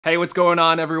Hey, what's going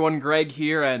on, everyone? Greg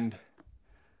here, and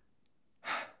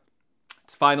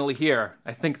it's finally here.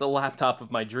 I think the laptop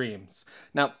of my dreams.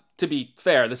 Now, to be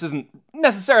fair, this isn't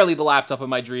necessarily the laptop of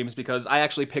my dreams because I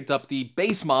actually picked up the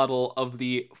base model of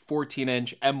the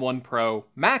 14-inch M1 Pro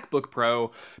MacBook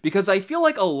Pro because I feel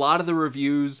like a lot of the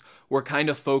reviews were kind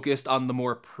of focused on the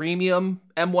more premium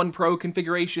M1 Pro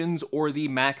configurations or the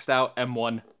maxed out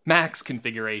M1 Max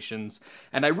configurations,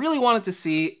 and I really wanted to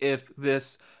see if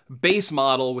this base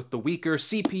model with the weaker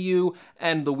CPU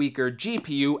and the weaker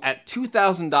GPU at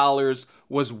 $2,000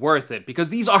 was worth it, because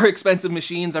these are expensive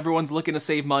machines. Everyone's looking to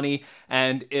save money,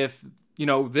 and if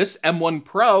this M1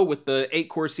 Pro with the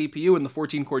 8-core CPU and the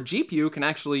 14-core GPU can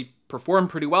actually perform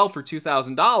pretty well for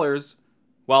 $2,000,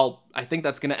 well, I think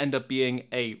that's going to end up being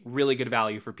a really good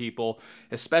value for people,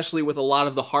 especially with a lot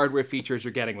of the hardware features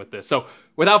you're getting with this. So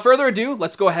without further ado,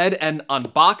 let's go ahead and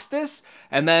unbox this,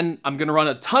 and then I'm going to run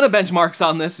a ton of benchmarks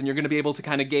on this, and you're going to be able to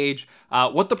kind of gauge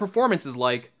what the performance is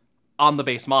like on the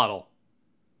base model.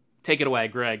 Take it away,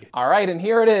 Greg. All right, and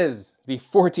here it is, the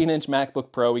 14-inch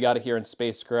MacBook Pro. We got it here in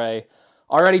space gray.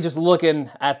 Already just looking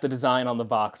at the design on the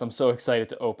box, I'm so excited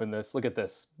to open this. Look at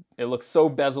this. It looks so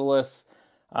bezel-less.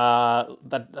 Look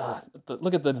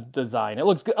at the design. It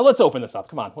looks good. Let's open this up.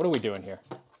 Come on, what are we doing here?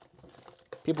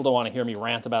 People don't want to hear me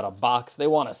rant about a box. They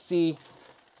want to see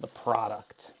the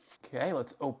product. Okay,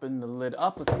 let's open the lid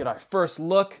up. Let's get our first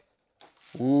look.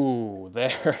 Ooh,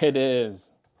 there it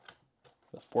is.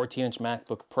 The 14-inch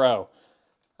MacBook Pro.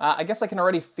 I guess I can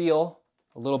already feel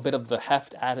a little bit of the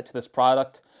heft added to this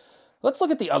product. Let's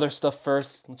look at the other stuff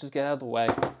first. Let's just get out of the way.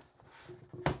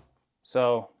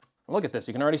 So, look at this.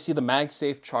 You can already see the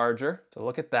Magsafe Charger. So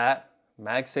look at that.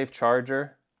 Magsafe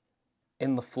Charger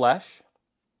in the flesh.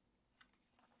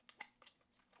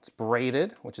 It's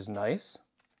braided, which is nice.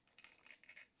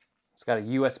 It's got a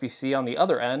USB-C on the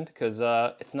other end because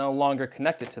it's no longer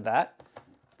connected to that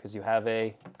because you have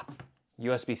a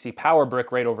USB-C power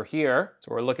brick right over here. So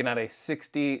we're looking at a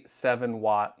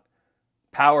 67-watt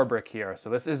power brick here. So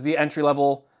this is the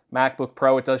entry-level MacBook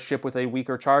Pro. It does ship with a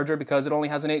weaker charger because it only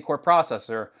has an 8-core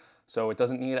processor. So it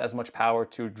doesn't need as much power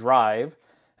to drive.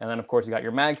 And then of course you got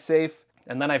your MagSafe.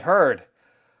 And then I've heard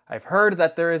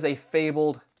that there is a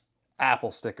fabled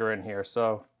Apple sticker in here.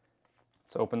 So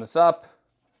let's open this up.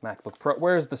 MacBook Pro,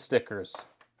 where's the stickers?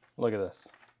 Look at this.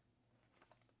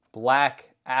 Black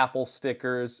Apple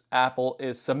stickers. Apple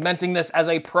is cementing this as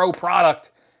a Pro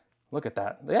product. Look at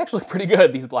that. They actually look pretty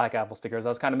good, these black Apple stickers. I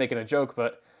was kind of making a joke,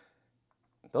 but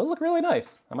those look really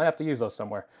nice. I might have to use those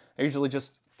somewhere. I usually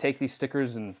just take these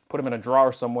stickers and put them in a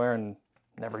drawer somewhere and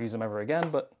never use them ever again,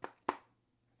 but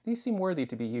these seem worthy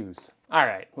to be used. All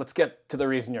right, let's get to the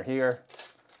reason you're here.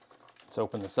 Let's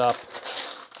open this up.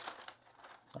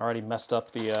 I already messed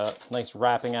up the nice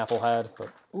wrapping Apple had, but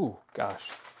ooh, gosh.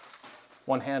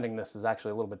 One-handing this is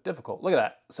actually a little bit difficult. Look at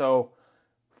that. So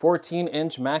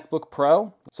 14-inch MacBook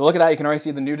Pro. So look at that, you can already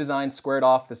see the new design squared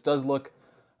off. This does look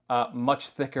much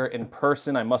thicker in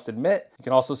person, I must admit. You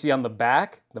can also see on the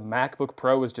back, the MacBook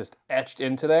Pro is just etched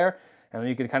into there. And then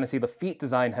you can kind of see the feet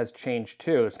design has changed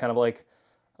too. It's kind of like,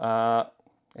 I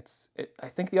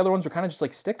think the other ones are kind of just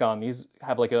like stick-on. These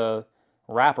have like a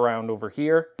wraparound over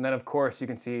here. And then of course you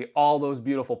can see all those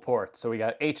beautiful ports. So we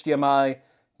got HDMI,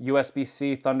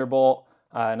 USB-C, Thunderbolt,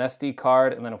 an SD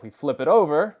card. And then if we flip it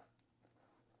over,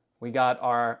 we got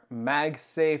our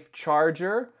MagSafe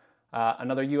Charger,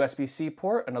 another USB-C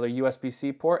port, another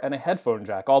USB-C port, and a headphone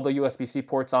jack. All the USB-C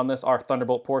ports on this are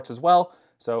Thunderbolt ports as well,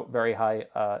 so very high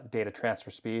data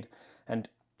transfer speed. And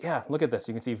yeah, look at this.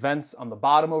 You can see vents on the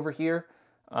bottom over here,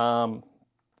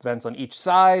 vents on each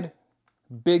side,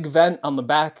 big vent on the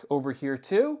back over here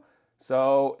too.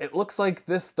 So it looks like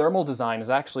this thermal design is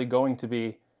actually going to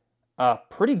be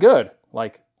pretty good.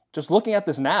 Like, just looking at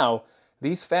this now,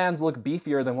 these fans look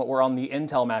beefier than what were on the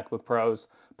Intel MacBook Pros.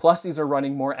 Plus, these are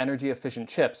running more energy efficient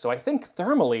chips. So I think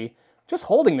thermally, just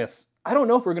holding this, I don't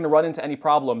know if we're gonna run into any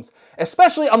problems,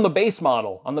 especially on the base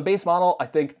model. On the base model, I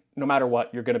think no matter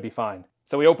what, you're gonna be fine.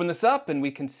 So we open this up and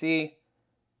we can see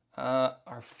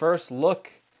our first look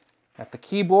at the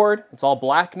keyboard. It's all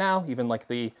black now, even like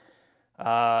the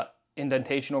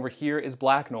indentation over here is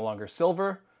black, no longer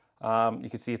silver. You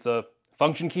can see it's a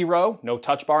function key row, no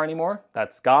touch bar anymore,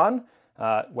 that's gone.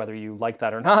 Whether you like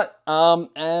that or not.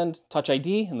 And Touch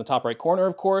ID in the top right corner,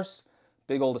 of course.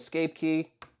 Big old escape key.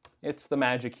 It's the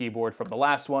Magic Keyboard from the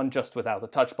last one, just without the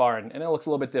touch bar, and it looks a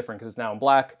little bit different because it's now in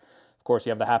black. Of course, you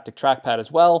have the haptic trackpad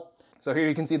as well. So here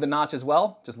you can see the notch as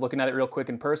well, just looking at it real quick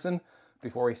in person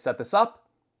before we set this up.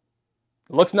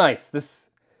 It looks nice. This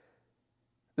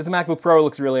MacBook Pro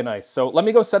looks really nice. So let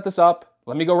me go set this up.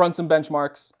 Let me go run some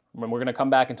benchmarks, and we're gonna come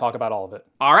back and talk about all of it.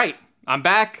 All right. I'm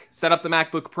back, set up the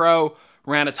MacBook Pro,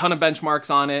 ran a ton of benchmarks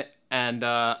on it, and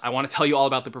I want to tell you all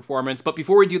about the performance. But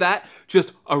before we do that,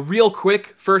 just a real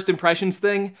quick first impressions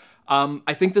thing.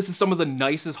 I think this is some of the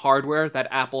nicest hardware that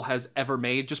Apple has ever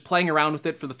made. Just playing around with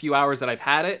it for the few hours that I've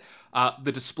had it,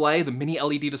 the display, the mini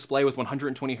LED display with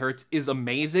 120 hertz is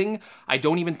amazing. I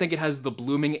don't even think it has the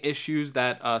blooming issues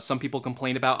that some people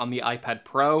complain about on the iPad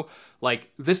Pro. Like,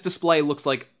 this display looks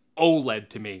like OLED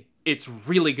to me. It's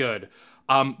really good.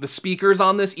 The speakers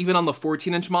on this, even on the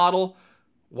 14-inch model,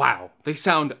 wow, they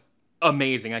sound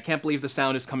amazing. I can't believe the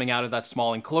sound is coming out of that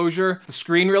small enclosure. The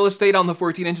screen real estate on the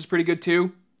 14-inch is pretty good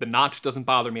too. The notch doesn't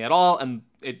bother me at all, and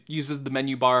it uses the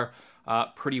menu bar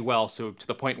pretty well, so to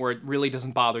the point where it really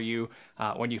doesn't bother you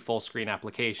when you full screen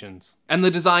applications. And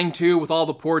the design too, with all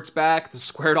the ports back, the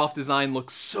squared off design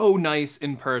looks so nice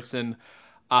in person.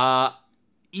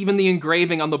 Even the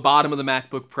engraving on the bottom of the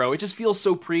MacBook Pro, it just feels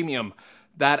so premium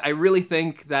that I really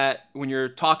think that when you're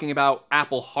talking about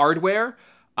Apple hardware,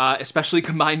 especially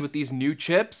combined with these new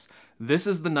chips, this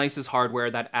is the nicest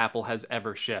hardware that Apple has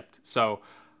ever shipped. So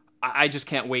I just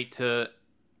can't wait to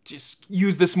just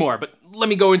use this more, but let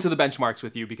me go into the benchmarks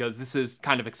with you because this is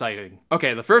kind of exciting.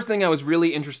 Okay, the first thing I was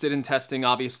really interested in testing,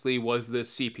 obviously, was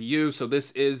this CPU. So this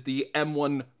is the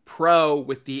M1 Pro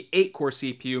with the 8-core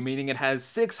CPU, meaning it has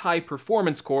 6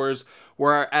 high-performance cores,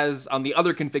 whereas on the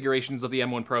other configurations of the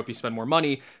M1 Pro, if you spend more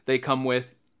money, they come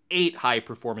with 8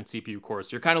 high-performance CPU cores.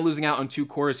 So you're kind of losing out on 2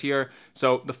 cores here.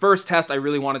 So the first test I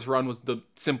really wanted to run was the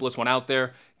simplest one out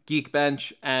there,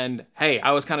 Geekbench, and hey,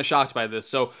 I was kind of shocked by this.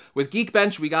 So with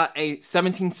Geekbench, we got a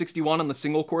 1761 on the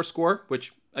single core score,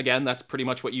 which again, that's pretty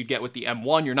much what you'd get with the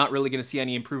M1. You're not really going to see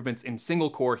any improvements in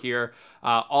single core here.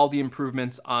 All the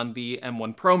improvements on the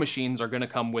M1 Pro machines are going to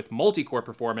come with multi-core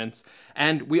performance,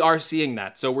 and we are seeing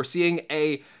that. So we're seeing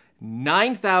a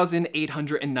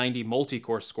 9,890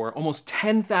 multi-core score, almost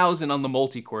 10,000 on the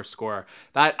multi-core score.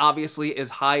 That obviously is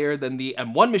higher than the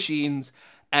M1 machines.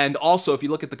 And also, if you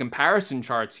look at the comparison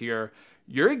charts here,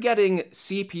 you're getting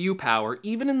CPU power,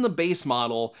 even in the base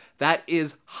model, that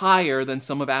is higher than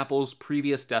some of Apple's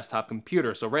previous desktop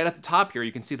computers. So right at the top here,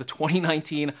 you can see the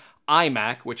 2019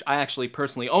 iMac, which I actually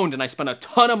personally owned, and I spent a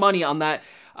ton of money on that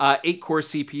 8-core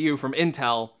CPU from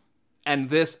Intel, and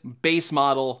this base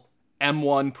model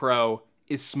M1 Pro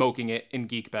is smoking it in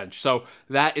Geekbench. So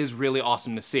that is really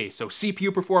awesome to see. So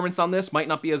CPU performance on this might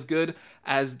not be as good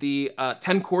as the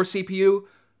 10-core CPU,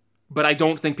 but I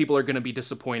don't think people are going to be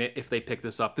disappointed if they pick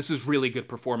this up. This is really good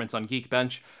performance on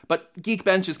Geekbench, but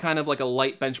Geekbench is kind of like a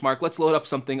light benchmark. Let's load up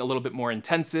something a little bit more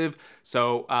intensive.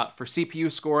 So for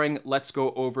CPU scoring, let's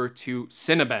go over to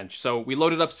Cinebench. So we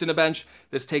loaded up Cinebench.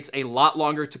 This takes a lot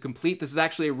longer to complete. This is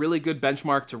actually a really good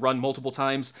benchmark to run multiple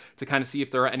times to kind of see if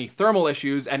there are any thermal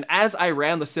issues. And as I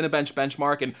ran the Cinebench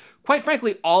benchmark, and quite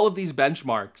frankly, all of these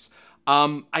benchmarks,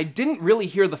 I didn't really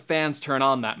hear the fans turn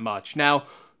on that much. Now,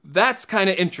 that's kind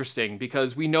of interesting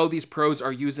because we know these pros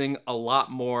are using a lot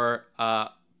more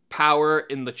power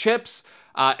in the chips,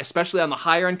 especially on the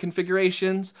higher end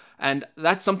configurations. And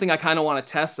that's something I kind of want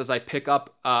to test as I pick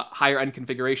up higher end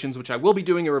configurations, which I will be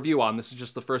doing a review on. This is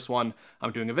just the first one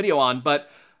I'm doing a video on,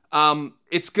 but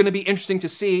it's going to be interesting to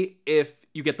see if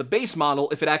you get the base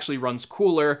model, if it actually runs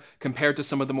cooler compared to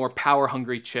some of the more power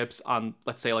hungry chips on,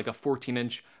 let's say, like a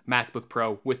 14-inch MacBook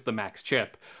Pro with the Max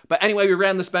chip. But anyway, we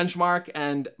ran this benchmark,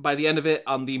 and by the end of it,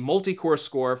 on the multi-core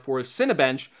score for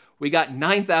Cinebench, we got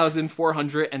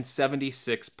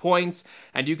 9,476 points.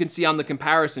 And you can see on the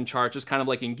comparison chart, just kind of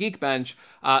like in Geekbench,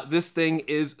 this thing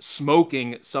is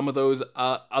smoking some of those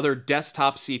other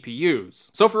desktop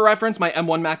CPUs. So for reference, my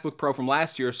M1 MacBook Pro from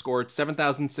last year scored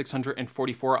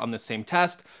 7,644 on the same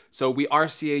test. So we are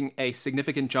seeing a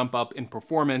significant jump up in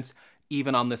performance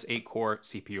even on this 8-core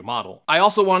CPU model. I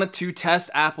also wanted to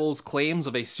test Apple's claims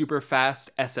of a super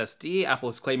fast SSD. Apple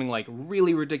is claiming like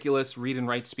really ridiculous read and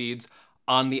write speeds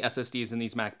on the SSDs in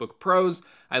these MacBook Pros.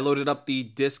 I loaded up the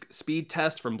disk speed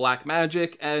test from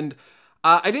Blackmagic, and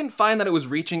I didn't find that it was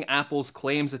reaching Apple's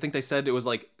claims. I think they said it was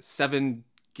like 7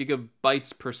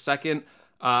 gigabytes per second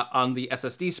on the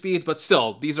SSD speeds, but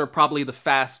still, these are probably the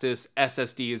fastest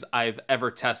SSDs I've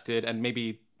ever tested, and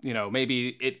maybe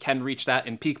it can reach that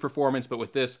in peak performance, but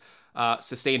with this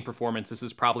sustained performance, this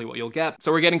is probably what you'll get.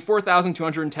 So we're getting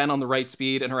 4,210 on the write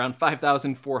speed and around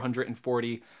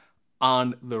 5,440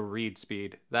 on the read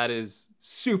speed. That is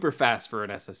super fast for an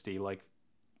SSD, like,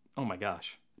 oh my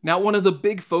gosh. Now, one of the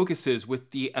big focuses with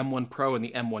the M1 Pro and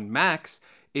the M1 Max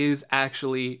is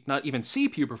actually not even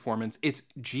CPU performance, it's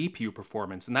GPU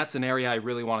performance. And that's an area I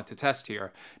really wanted to test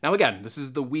here. Now again, this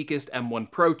is the weakest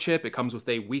M1 Pro chip. It comes with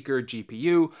a weaker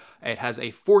GPU. It has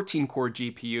a 14-core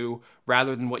GPU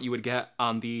rather than what you would get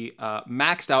on the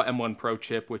maxed out M1 Pro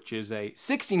chip, which is a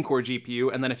 16-core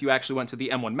GPU. And then if you actually went to the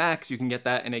M1 Max, you can get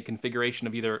that in a configuration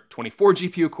of either 24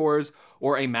 GPU cores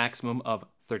or a maximum of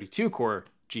 32-core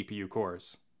GPU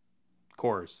cores.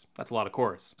 That's a lot of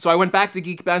cores. So I went back to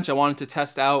Geekbench. I wanted to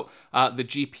test out the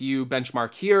GPU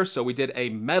benchmark here. So we did a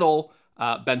metal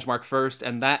benchmark first,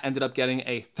 and that ended up getting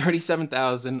a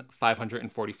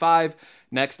 37,545.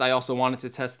 Next, I also wanted to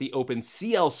test the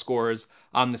OpenCL scores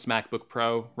on this MacBook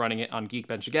Pro, running it on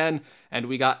Geekbench again, and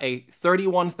we got a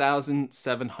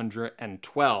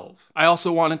 31,712. I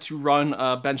also wanted to run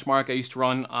a benchmark I used to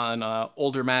run on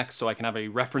older Macs, so I can have a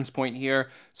reference point here.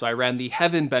 So I ran the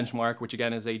Heaven benchmark, which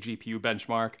again is a GPU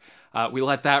benchmark. We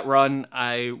let that run.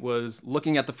 I was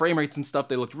looking at the frame rates and stuff.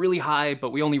 They looked really high,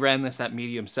 but we only ran this at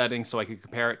medium settings so I could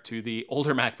compare it to the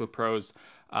older MacBook Pros,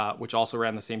 which also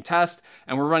ran the same test.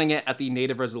 And we're running it at the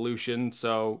native resolution.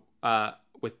 So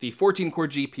with the 14-core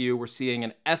GPU, we're seeing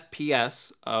an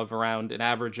FPS of around an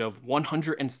average of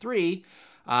 103,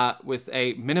 with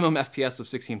a minimum FPS of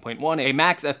 16.1, a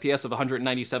max FPS of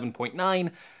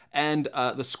 197.9, and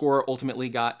the score ultimately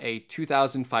got a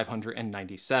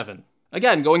 2,597.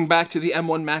 Again, going back to the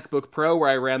M1 MacBook Pro where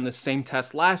I ran the same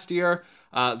test last year,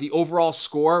 the overall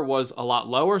score was a lot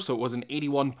lower, so it was an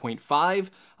 81.5.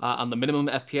 On the minimum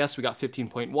FPS, we got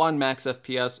 15.1, max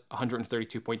FPS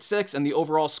 132.6, and the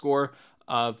overall score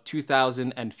of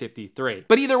 2,053.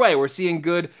 But either way, we're seeing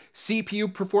good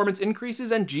CPU performance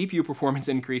increases and GPU performance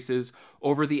increases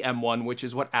over the M1, which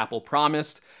is what Apple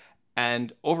promised.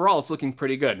 And overall, it's looking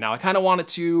pretty good. Now, I kind of wanted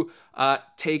to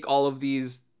take all of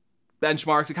these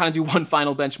benchmarks to kind of do one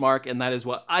final benchmark, and that is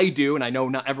what I do. And I know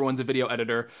not everyone's a video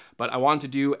editor, but I want to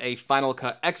do a Final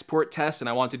Cut export test, and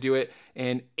I want to do it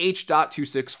in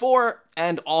H.264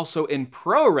 and also in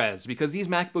ProRes, because these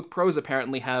MacBook Pros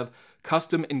apparently have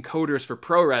custom encoders for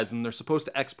ProRes, and they're supposed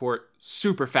to export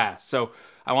super fast. So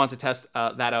I want to test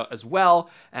that out as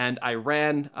well. And I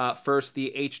ran first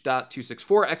the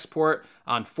H.264 export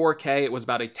on 4K. It was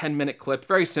about a 10-minute clip,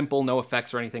 very simple, no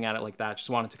effects or anything at it like that.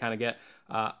 Just wanted to kind of get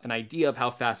an idea of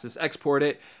how fast this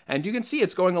exported. And you can see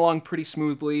it's going along pretty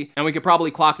smoothly. And we could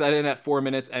probably clock that in at 4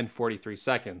 minutes and 43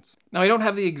 seconds. Now, I don't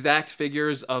have the exact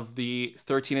figures of the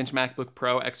 13-inch MacBook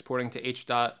Pro exporting to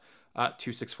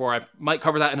H.264. I might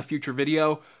cover that in a future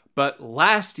video. But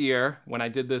last year, when I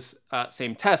did this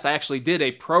same test, I actually did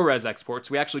a ProRes export.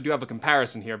 So we actually do have a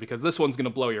comparison here because this one's going to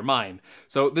blow your mind.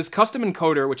 So this custom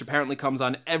encoder, which apparently comes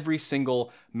on every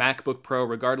single MacBook Pro,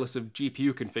 regardless of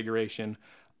GPU configuration,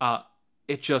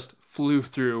 it just flew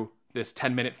through this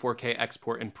 10-minute 4K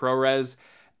export in ProRes,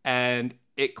 and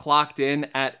it clocked in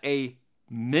at a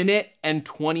minute and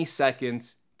 20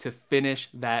 seconds to finish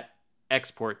that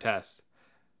export test.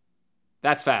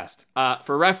 That's fast.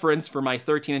 For reference, for my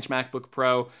 13-inch MacBook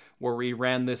Pro, where we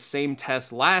ran this same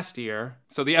test last year,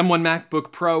 so the M1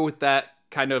 MacBook Pro with that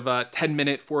kind of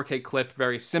 10-minute 4K clip,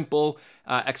 very simple,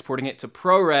 exporting it to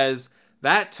ProRes,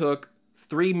 that took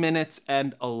 3 minutes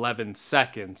and 11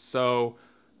 seconds. So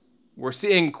we're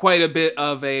seeing quite a bit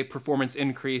of a performance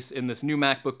increase in this new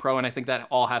MacBook Pro, and I think that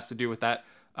all has to do with that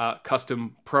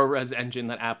custom ProRes engine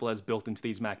that Apple has built into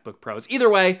these MacBook Pros. Either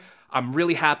way, I'm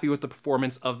really happy with the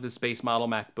performance of this base model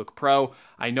MacBook Pro.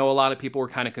 I know a lot of people were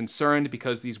kind of concerned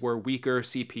because these were weaker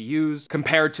CPUs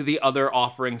compared to the other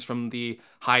offerings from the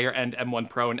higher end M1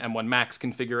 Pro and M1 Max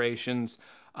configurations.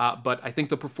 But I think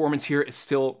the performance here is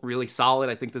still really solid.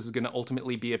 I think this is going to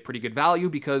ultimately be a pretty good value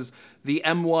because the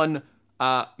M1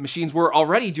 machines were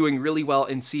already doing really well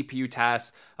in CPU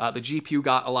tasks. The GPU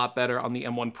got a lot better on the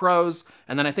M1 Pros.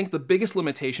 And then I think the biggest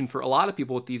limitation for a lot of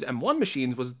people with these M1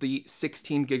 machines was the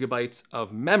 16 gigabytes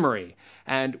of memory.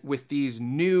 And with these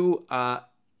new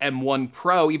M1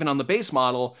 Pro, even on the base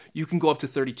model, you can go up to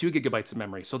 32 gigabytes of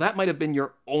memory. So that might have been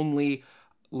your only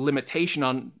limitation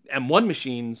on M1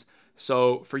 machines.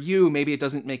 So for you, maybe it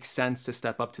doesn't make sense to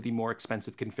step up to the more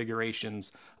expensive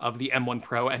configurations of the M1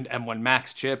 Pro and M1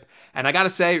 Max chip. And I gotta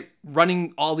say,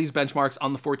 running all these benchmarks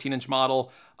on the 14-inch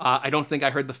model, I don't think I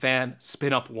heard the fan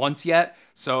spin up once yet.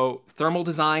 So thermal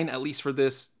design, at least for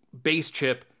this base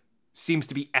chip, seems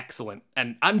to be excellent.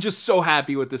 And I'm just so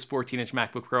happy with this 14-inch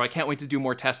MacBook Pro. I can't wait to do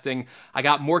more testing. I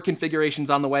got more configurations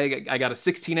on the way. I got a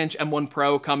 16-inch M1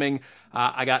 Pro coming.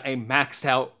 I got a maxed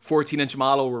out 14-inch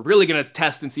model. We're really gonna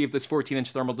test and see if this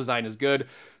 14-inch thermal design is good.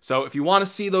 So if you wanna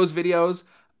see those videos,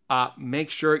 Make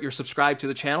sure you're subscribed to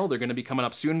the channel. They're going to be coming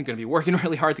up soon. I'm going to be working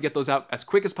really hard to get those out as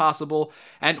quick as possible.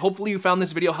 And hopefully you found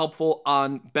this video helpful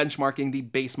on benchmarking the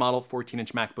base model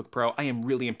 14-inch MacBook Pro. I am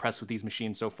really impressed with these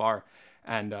machines so far.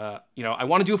 And, you know, I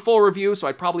want to do a full review, so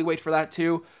I'd probably wait for that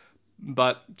too.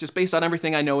 But just based on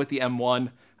everything I know with the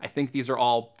M1, I think these are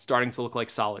all starting to look like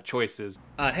solid choices.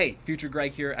 Hey, Future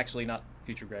Greg here. Actually, not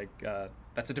Future Greg.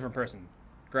 That's a different person.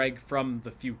 Greg from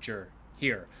the future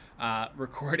here.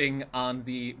 Recording on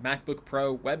the MacBook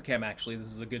Pro webcam, actually.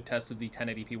 This is a good test of the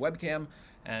 1080p webcam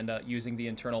and using the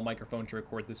internal microphone to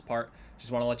record this part.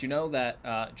 Just want to let you know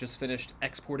that just finished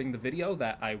exporting the video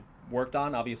that I worked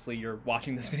on. Obviously, you're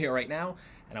watching this video right now,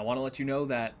 and I want to let you know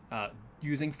that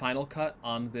using Final Cut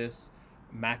on this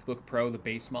MacBook Pro, the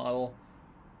base model,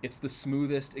 it's the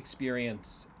smoothest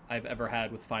experience I've ever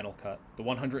had with Final Cut. The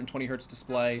 120 hertz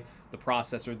display, the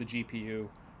processor, the GPU,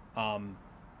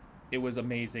 it was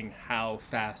amazing how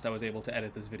fast I was able to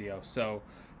edit this video. So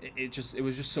it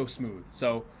was just so smooth.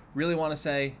 So really want to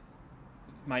say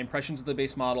my impressions of the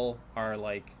base model are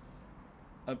like,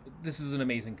 this is an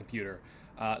amazing computer.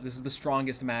 This is the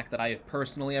strongest Mac that I have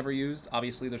personally ever used.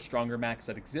 Obviously, there's stronger Macs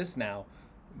that exist now,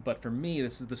 but for me,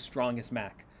 this is the strongest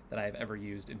Mac that I have ever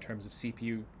used in terms of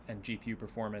CPU and GPU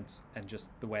performance and just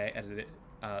the way I edited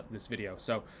this video.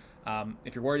 So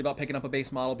if you're worried about picking up a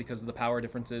base model because of the power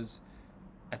differences,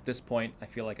 at this point, I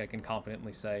feel like I can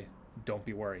confidently say, don't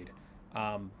be worried.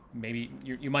 Maybe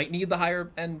you might need the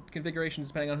higher end configurations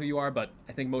depending on who you are, but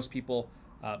I think most people,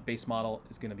 base model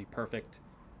is gonna be perfect.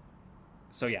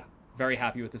 So yeah, very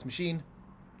happy with this machine.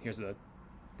 Here's a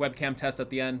webcam test at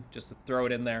the end, just to throw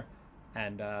it in there.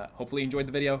 And hopefully you enjoyed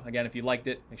the video. Again, if you liked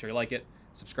it, make sure you like it,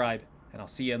 subscribe, and I'll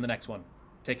see you in the next one.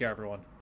 Take care, everyone.